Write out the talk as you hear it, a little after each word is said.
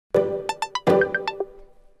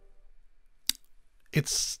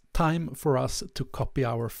it's time for us to copy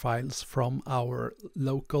our files from our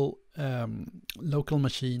local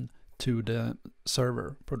machine to the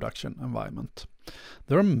server production environment.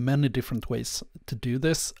 There are many different ways to do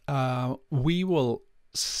this. We will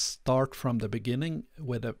start from the beginning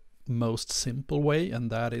with the most simple way, and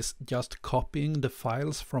that is just copying the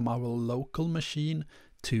files from our local machine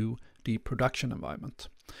to the production environment.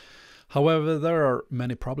 However, there are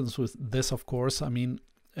many problems with this, of course. I mean,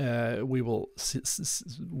 we will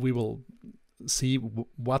see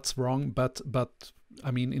what's wrong, but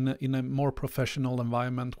I mean, in a more professional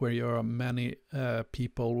environment where you are many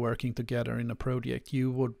people working together in a project,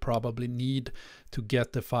 you would probably need to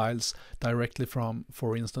get the files directly from,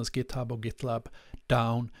 for instance, GitHub or GitLab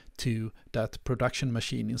down to that production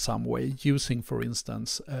machine in some way, using, for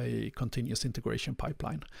instance, a continuous integration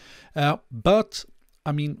pipeline. But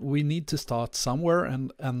I mean, we need to start somewhere,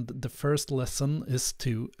 and the first lesson is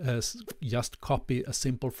to just copy a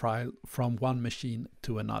simple file from one machine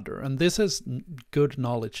to another. And this is good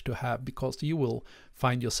knowledge to have, because you will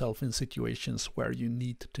find yourself in situations where you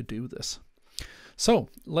need to do this. So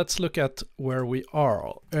let's look at where we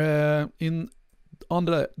are. On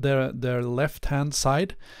the left-hand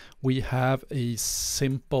side, we have a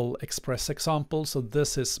simple Express example. So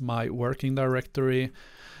this is my working directory.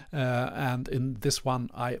 And in this one,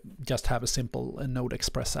 I just have a simple Node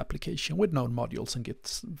Express application with Node modules and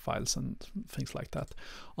Git files and things like that.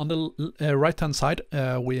 On the right-hand side,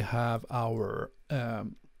 we have our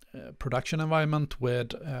production environment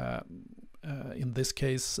with, in this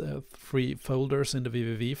case, 3 folders in the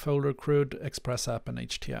VVV folder: CRUD, Express App, and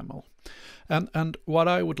HTML. And what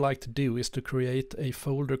I would like to do is to create a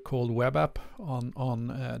folder called Web App on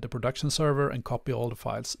the production server and copy all the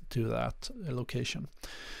files to that location.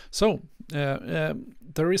 So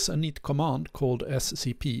there is a neat command called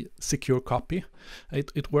SCP, secure copy.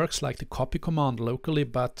 It works like the copy command locally,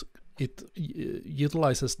 but it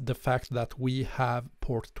utilizes the fact that we have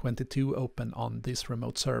port 22 open on this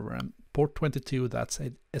remote server, and port 22, that's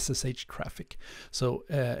a SSH traffic. So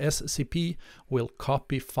SCP will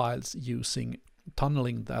copy files using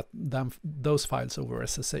tunneling those files over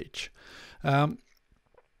SSH.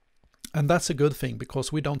 And that's a good thing,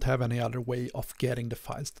 because we don't have any other way of getting the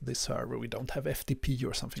files to this server. We don't have FTP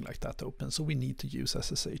or something like that open, so we need to use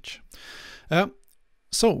SSH.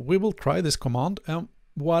 So we will try this command.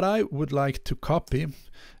 What I would like to copy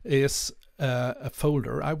is a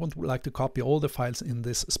folder. I would like to copy all the files in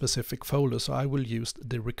this specific folder, so I will use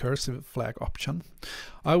the recursive flag option.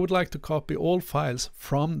 I would like to copy all files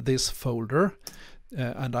from this folder,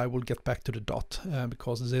 and I will get back to the dot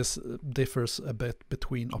because this differs a bit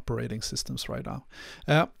between operating systems right now.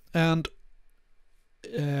 And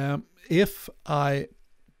if I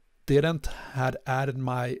didn't had added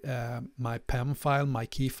my my PEM file, my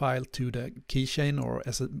key file, to the keychain, or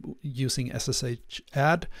using SSH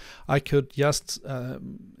add, I could just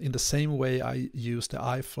in the same way I use the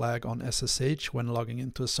I flag on SSH when logging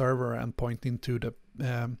into a server and pointing to the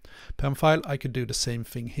PEM file, I could do the same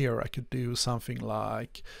thing here. I could do something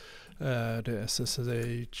like the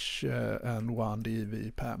SSH and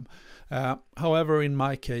 1DV PEM. However, in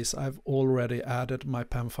my case, I've already added my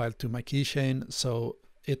PEM file to my keychain, so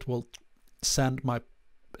it will send my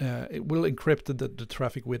it will encrypt the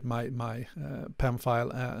traffic with my PEM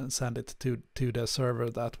file and send it to the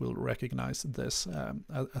server that will recognize this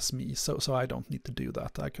as me. So I don't need to do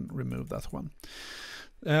that. I can remove that one.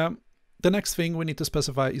 The next thing we need to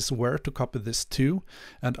specify is where to copy this to,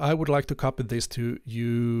 and I would like to copy this to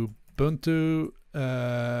Ubuntu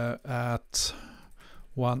at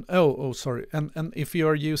one. Sorry. And if you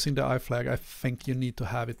are using the I flag, I think you need to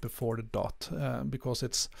have it before the dot because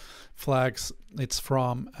it's flags, it's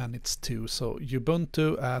from, and it's to. So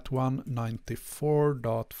Ubuntu at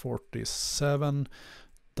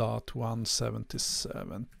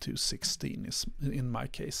 194.47.177.216 is in my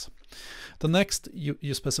case. The next,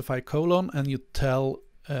 you specify colon and you tell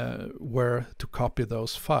where to copy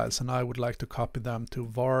those files, and I would like to copy them to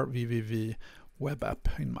var www web app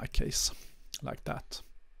in my case, like that.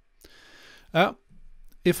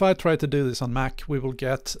 If I try to do this on Mac, we will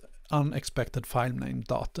get unexpected file name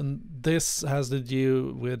dot, and this has to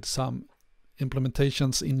do with some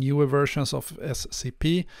implementations in newer versions of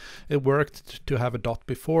SCP. It worked to have a dot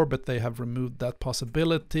before, but they have removed that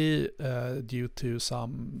possibility due to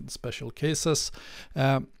some special cases.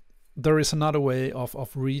 There is another way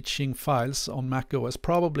of reaching files on Mac OS.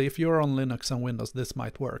 Probably if you're on Linux and Windows, this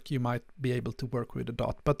might work. You might be able to work with a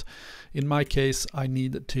dot, but in my case, I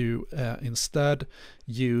need to instead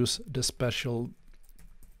use the special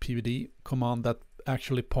pvd command that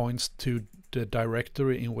actually points to the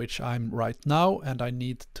directory in which I'm right now, and I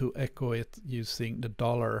need to echo it using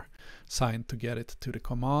the $sign to get it to the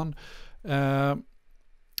command.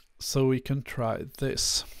 So we can try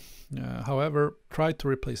this. However, try to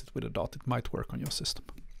replace it with a dot. It might work on your system.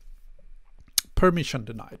 Permission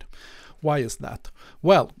denied. Why is that?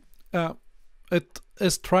 Well, it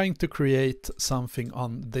is trying to create something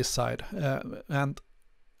on this side, and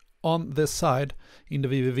on this side in the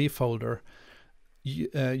VVV folder,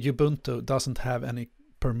 Ubuntu doesn't have any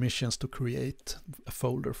permissions to create a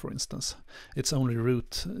folder, for instance. It's only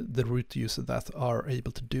the root user that are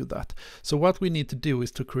able to do that. So what we need to do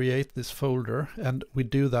is to create this folder, and we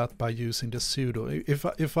do that by using the sudo.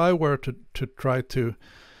 If I were to try to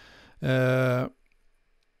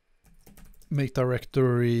make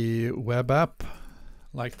directory web app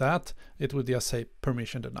like that, it would just say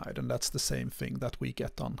permission denied, and that's the same thing that we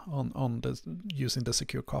get on using the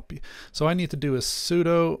secure copy. So I need to do a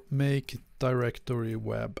sudo make directory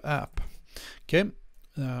web app. Okay,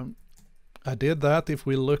 I did that. If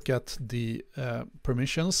we look at the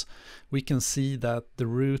permissions, we can see that the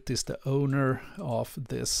root is the owner of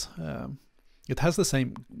this. It has the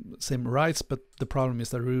same rights, but the problem is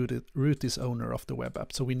the root is owner of the web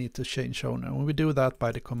app. So we need to change owner. And we do that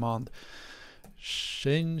by the command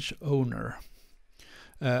change owner.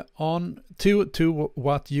 On to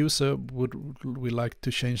what user would we like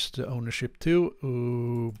to change the ownership to?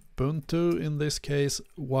 Ubuntu in this case.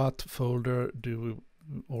 What folder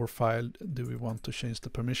or file do we want to change the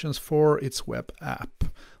permissions for? It's web app,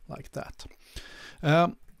 like that.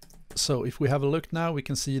 So if we have a look now, we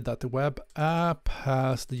can see that the web app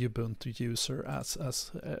has the Ubuntu user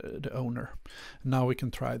as the owner. Now we can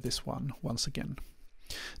try this one once again.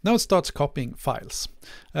 Now it starts copying files.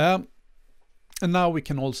 And now we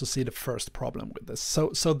can also see the first problem with this.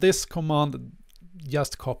 So this command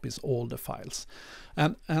just copies all the files.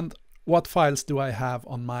 And what files do I have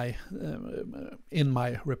on my in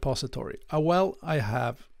my repository? Well, I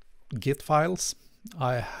have Git files.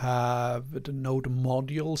 I have the node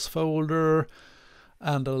modules folder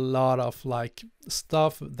and a lot of like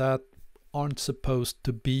stuff that aren't supposed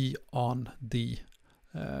to be on the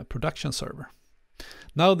production server.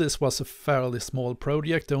 Now this was a fairly small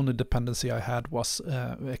project. The only dependency I had was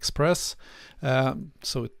Express,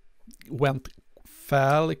 so it went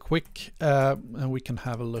fairly quick, and we can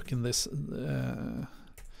have a look in this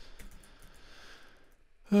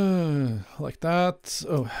like that.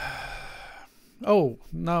 Oh,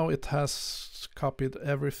 now it has copied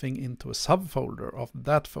everything into a subfolder of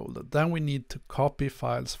that folder. Then we need to copy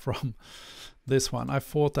files from this one. I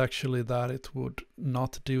thought actually that it would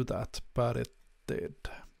not do that, but it did.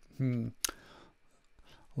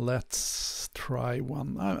 Let's try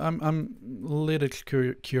one. I'm a little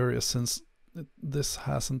curious, since this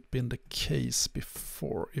hasn't been the case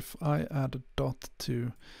before. If I add a dot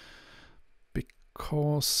to,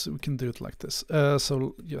 because we can do it like this.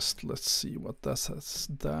 So just let's see what that says.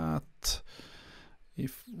 That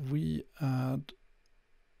if we add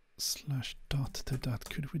 /dot to that,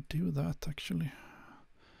 could we do that actually?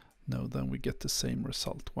 No, then we get the same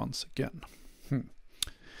result once again.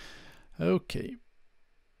 Okay.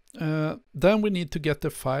 Then we need to get the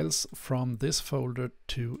files from this folder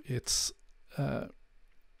to its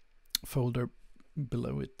folder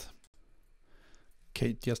below it.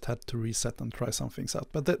 Okay, just had to reset and try some things out,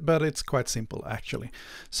 but it's quite simple actually.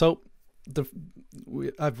 So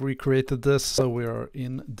I've recreated this, so we are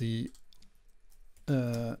in the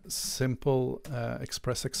simple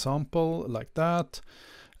Express example like that.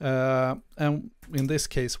 And in this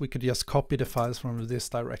case, we could just copy the files from this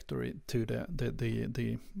directory to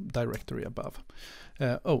the directory above.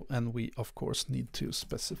 Oh, and we of course need to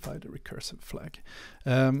specify the recursive flag.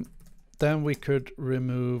 Then we could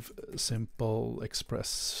remove simple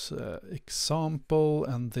Express example,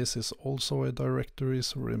 and this is also a directory,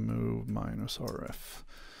 so remove -rf.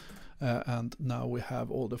 And now we have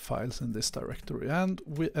all the files in this directory, and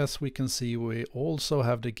as we can see, we also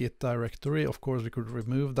have the Git directory. Of course, we could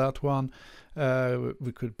remove that one.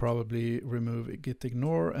 We could probably remove git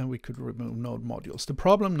ignore, and we could remove node modules. The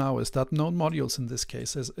problem now is that node modules in this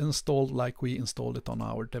case is installed like we installed it on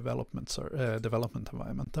our development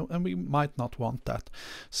environment, and we might not want that.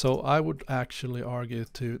 So I would actually argue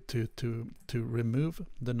to remove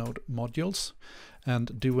the node modules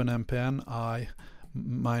and do an npm I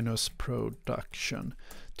 -production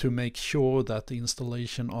to make sure that the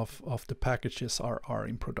installation of the packages are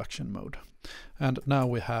in production mode. And now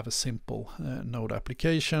we have a simple node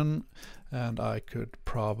application, and I could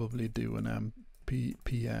probably do an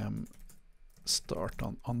npm start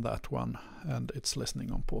on that one, and it's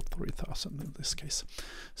listening on port 3000 in this case.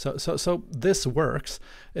 So this works.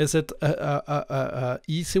 Is it a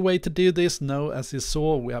easy way to do this? No, as you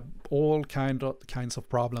saw, we have all kinds of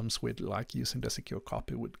problems with like using the secure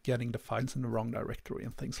copy, with getting the files in the wrong directory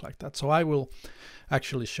and things like that. So I will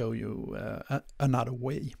actually show you another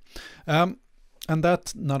way. And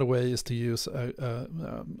that another way is to use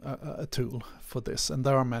a tool for this, and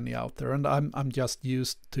there are many out there. And I'm just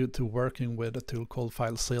used to working with a tool called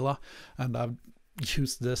FileZilla, and I've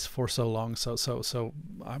used this for so long, so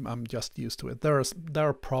I'm just used to it. There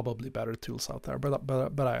are probably better tools out there,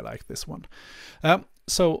 but I like this one.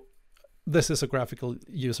 So this is a graphical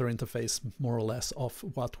user interface, more or less, of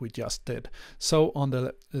what we just did. So on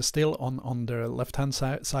the still on the left hand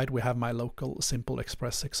side we have my local Simple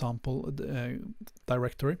Express example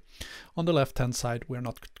directory. On the left hand side we're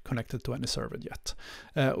not connected to any server yet.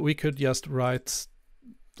 We could just write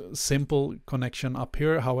simple connection up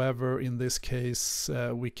here. However, in this case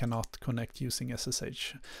we cannot connect using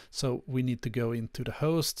SSH, so we need to go into the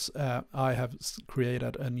hosts. I have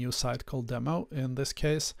created a new site called demo. In this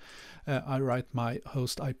case I write my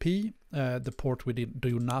host IP. The port we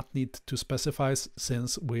do not need to specify,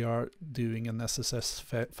 since we are doing an SSH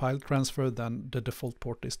file transfer. Then the default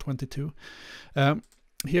port is 22.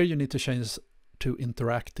 Here you need to change to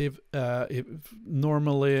interactive.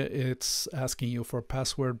 Normally it's asking you for a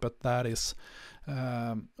password, but that is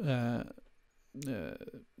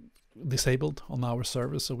disabled on our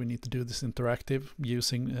server, so we need to do this interactive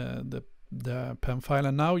using the PEM file.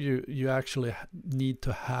 And now you actually need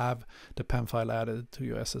to have the PEM file added to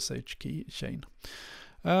your SSH key chain.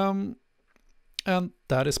 And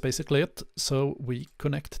that is basically it. So we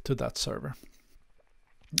connect to that server.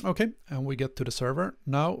 Okay, and we get to the server.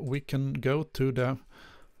 Now we can go to the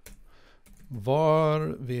var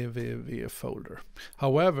www folder.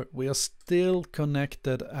 However, we are still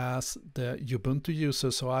connected as the Ubuntu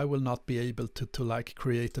user, so I will not be able to like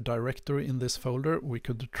create a directory in this folder. We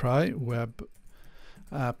could try web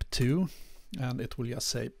app 2 and it will just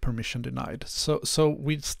say permission denied. So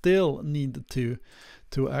we still need to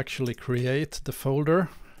actually create the folder,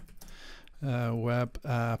 web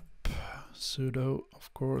app sudo,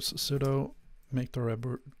 of course, sudo make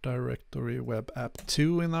the directory web app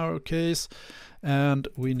 2 in our case, and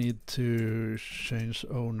we need to change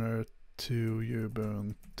owner to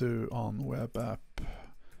Ubuntu on web app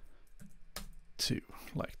 2,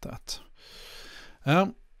 like that.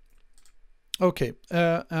 Okay,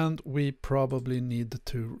 and we probably need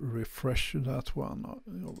to refresh that one. Are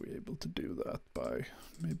we able to do that by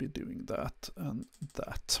maybe doing that and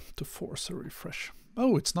that to force a refresh?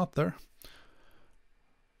 Oh, it's not there.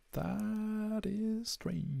 That is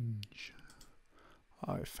strange,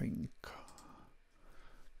 I think.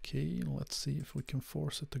 Okay, let's see if we can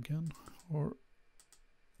force it again. Or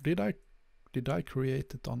did I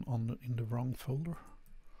create it in the wrong folder?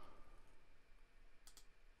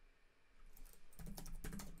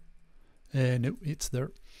 No, it's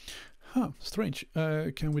there. Huh, strange.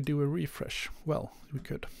 Can we do a refresh? Well, we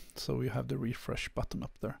could. So we have the refresh button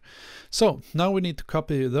up there. So now we need to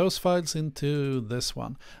copy those files into this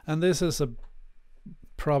one. And this is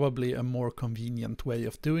probably a more convenient way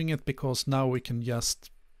of doing it, because now we can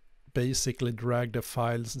just basically drag the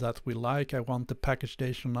files that we like. I want the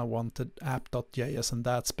package.json, I want the app.js, and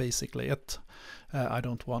that's basically it. I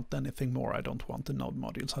don't want anything more. I don't want the node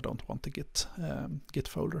modules. I don't want the git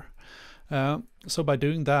folder. So by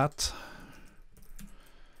doing that,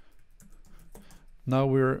 now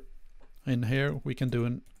we're in here, we can do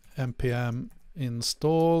an npm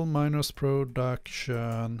install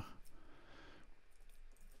 -production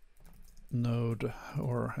node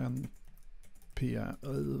or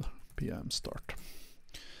npm start,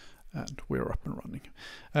 and we're up and running.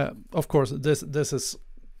 Of course, this is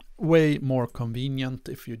way more convenient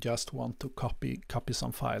if you just want to copy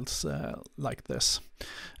some files like this.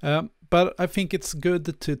 But I think it's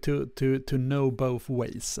good to know both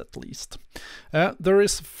ways, at least. There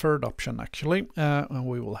is a third option actually, and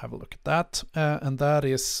we will have a look at that. And that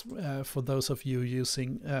is for those of you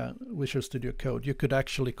using Visual Studio Code. You could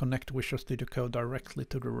actually connect Visual Studio Code directly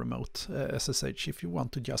to the remote SSH if you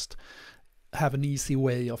want to just have an easy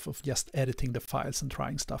way of just editing the files and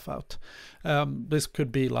trying stuff out. This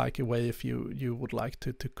could be like a way if you would like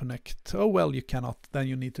to connect. Oh well, you cannot. Then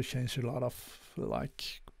you need to change a lot of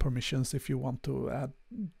like permissions if you want to add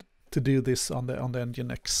to do this on the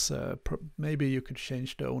Nginx. Maybe you could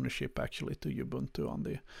change the ownership actually to Ubuntu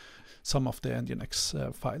on some of the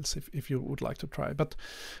Nginx files if you would like to try. But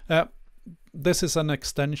this is an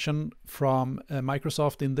extension from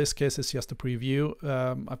Microsoft. In this case, it's just a preview.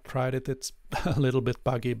 I've tried it. It's a little bit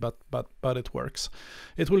buggy, but it works.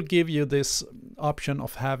 It will give you this option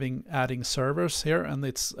of adding servers here, and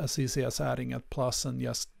it's as easy as adding a plus and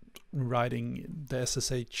just writing the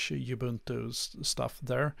SSH Ubuntu stuff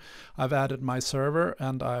there. I've added my server,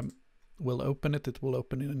 and I will open it. It will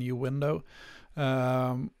open in a new window.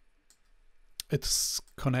 It's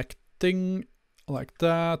connecting like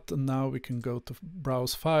that, and now we can go to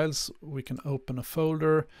browse files. We can open a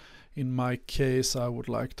folder. In my case, I would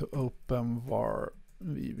like to open var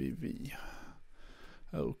vvv.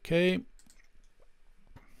 Okay.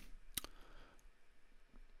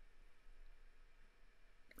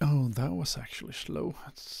 Oh, that was actually slow.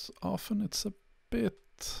 It's a bit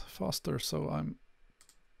faster, so I'm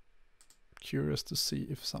curious to see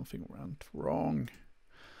if something went wrong.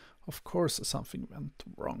 Of course something went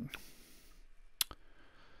wrong.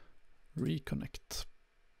 Reconnect.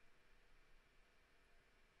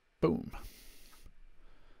 Boom.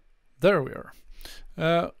 There we are.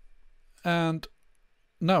 And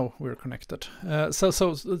now we're connected. So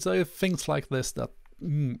things like this that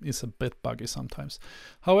is a bit buggy sometimes.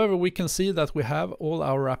 However, we can see that we have all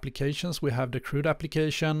our applications. We have the CRUD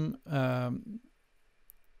application. Now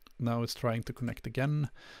it's trying to connect again.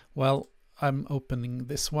 Well, I'm opening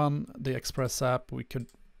this one, the Express app. We could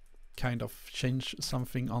kind of change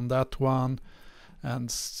something on that one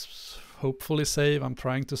and hopefully save. I'm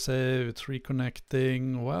trying to save. It's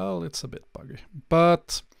reconnecting. Well, it's a bit buggy,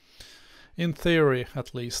 but in theory,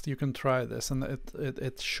 at least, you can try this, and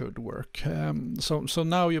it should work. So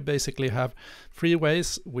now you basically have 3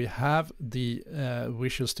 ways. We have the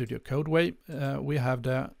Visual Studio Code way. We have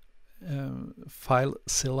the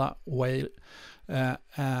FileZilla way,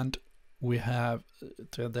 and we have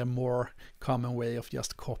the more common way of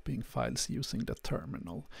just copying files using the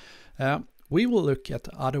terminal. We will look at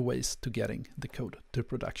other ways to getting the code to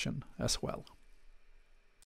production as well.